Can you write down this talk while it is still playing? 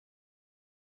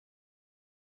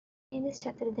My name is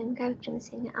Chathuri,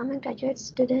 Wickramasinghe. I'm a graduate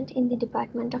student in the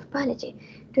Department of Biology.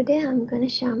 Today I'm going to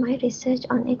share my research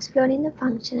on exploring the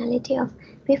functionality of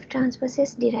PIF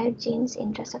transposase-derived genes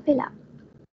in Drosophila.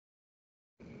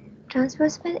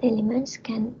 Transposable elements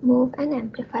can move and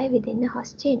amplify within the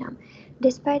host genome.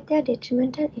 Despite their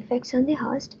detrimental effects on the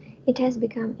host, it has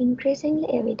become increasingly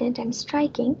evident and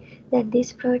striking that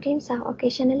these proteins are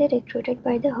occasionally recruited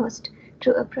by the host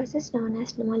through a process known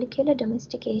as molecular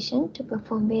domestication to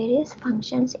perform various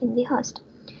functions in the host.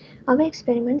 Our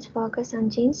experiments focus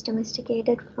on genes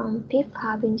domesticated from PIF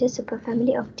harbinger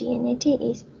superfamily of DNA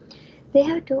TEs. They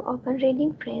have two open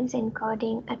reading frames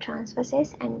encoding a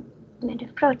transposase and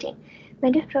MEDF protein.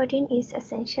 MEDF protein is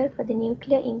essential for the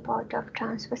nuclear import of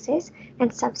transposase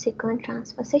and subsequent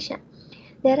transposition.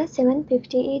 There are 7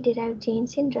 PIF-TE derived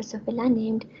genes in Drosophila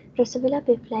named Drosophila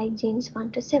PIF-like genes 1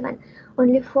 to 7.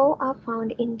 Only 4 are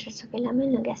found in Drosophila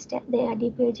melanogaster. They are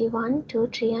DPLG1, 2,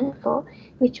 3, and 4,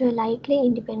 which were likely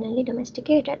independently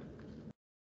domesticated.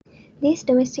 These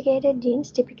domesticated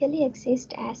genes typically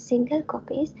exist as single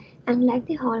copies and lack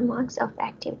the hallmarks of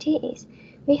active TEs.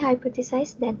 We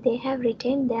hypothesize that they have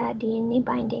retained their DNA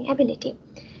binding ability.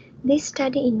 This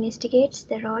study investigates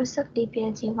the roles of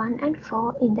DPLG1 and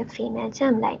 4 in the female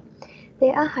germline.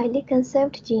 They are highly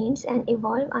conserved genes and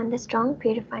evolve under strong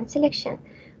predefined selection.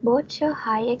 Both show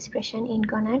high expression in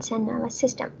gonads and nervous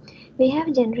system. We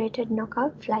have generated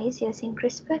knockout flies using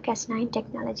CRISPR-Cas9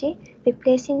 technology,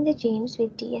 replacing the genes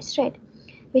with DS-Red.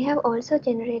 We have also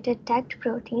generated tagged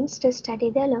proteins to study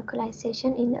their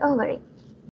localization in the ovary.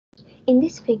 In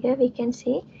this figure, we can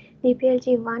see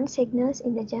DPLG1 signals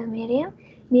in the germarium,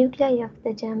 nuclei of the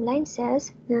germline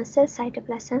cells, nursal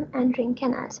cytoplasm, and ring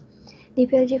canals.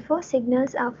 DPLG4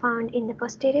 signals are found in the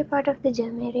posterior part of the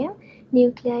germarium,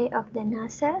 nuclei of the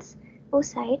nursals,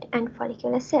 oocyte, and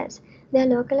follicular cells. Their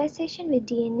localization with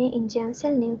DNA in germ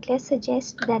cell nucleus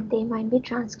suggests that they might be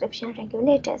transcription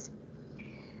regulators.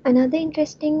 Another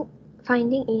interesting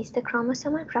finding is the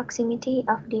chromosomal proximity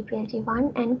of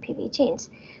DPLG1 and PV genes.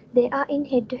 They are in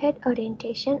head-to-head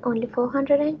orientation, only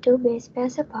 402 base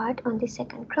pairs apart on the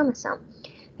second chromosome.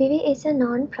 PV is a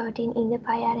known protein in the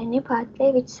piRNA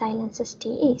pathway which silences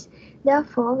TEs.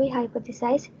 Therefore, we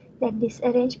hypothesize that this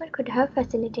arrangement could have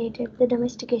facilitated the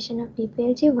domestication of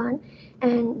DPLG1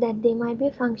 and that they might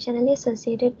be functionally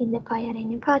associated in the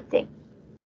piRNA pathway.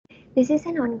 This is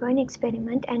an ongoing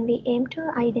experiment and we aim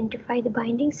to identify the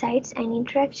binding sites and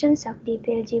interactions of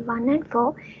DPLG1 and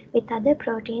 4 with other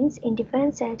proteins in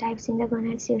different cell types in the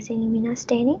gonads using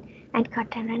immunostaining and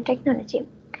cut-and-run technology.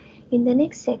 In the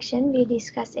next section, we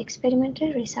discuss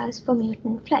experimental results for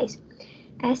mutant flies.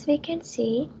 As we can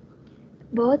see,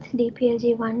 both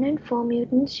DPLG1 and 4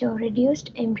 mutants show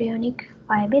reduced embryonic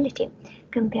viability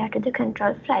compared to the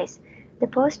control flies. The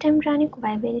post-embryonic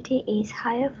viability is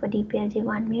higher for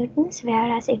DPLG1 mutants,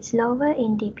 whereas it's lower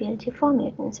in DPLG4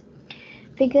 mutants.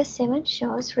 Figure 7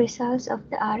 shows results of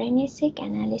the RNA-seq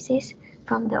analysis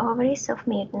from the ovaries of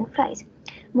mutant flies.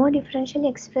 More differentially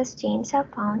expressed genes are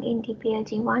found in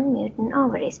DPLG1 mutant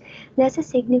ovaries. There's a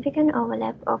significant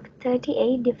overlap of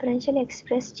 38 differentially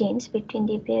expressed genes between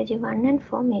DPLG1 and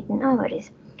 4 mutant ovaries.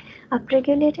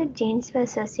 Upregulated genes were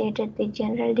associated with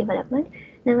general development,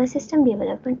 nervous system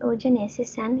development,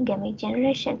 oogenesis, and gamete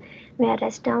generation,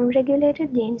 whereas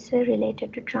downregulated genes were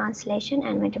related to translation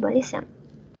and metabolism.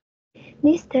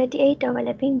 These 38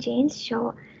 overlapping genes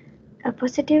show a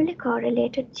positively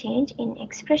correlated change in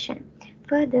expression.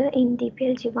 Further, in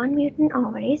DPLG1 mutant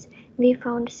ovaries, we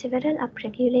found several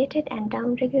upregulated and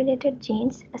downregulated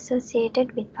genes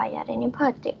associated with piRNA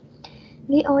pathway.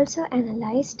 We also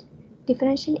analyzed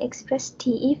differentially expressed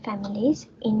TE families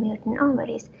in mutant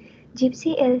ovaries.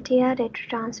 Gypsy LTR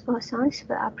retrotransposons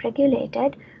were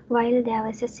upregulated, while there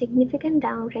was a significant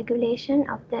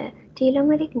downregulation of the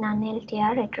telomeric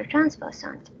non-LTR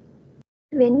retrotransposons.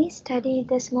 When we studied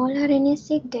the small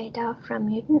RNA-seq data from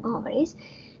mutant ovaries,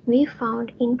 we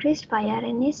found increased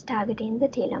piRNAs targeting the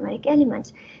telomeric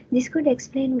elements. This could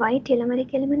explain why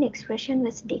telomeric element expression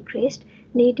was decreased,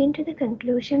 leading to the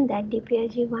conclusion that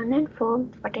DPLG1 and 4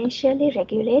 potentially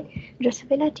regulate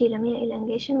Drosophila telomere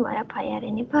elongation via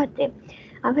piRNA pathway.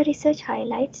 Our research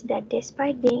highlights that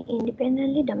despite being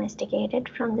independently domesticated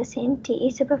from the same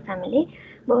TE superfamily,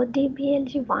 both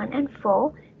DPLG1 and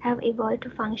 4 have evolved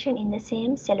to function in the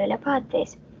same cellular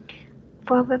pathways.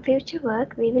 For our future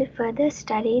work, we will further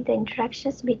study the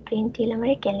interactions between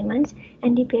telomeric elements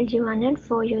and DPLG1 and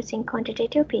 4 using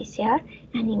quantitative PCR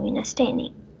and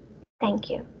immunostaining. Thank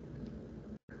you.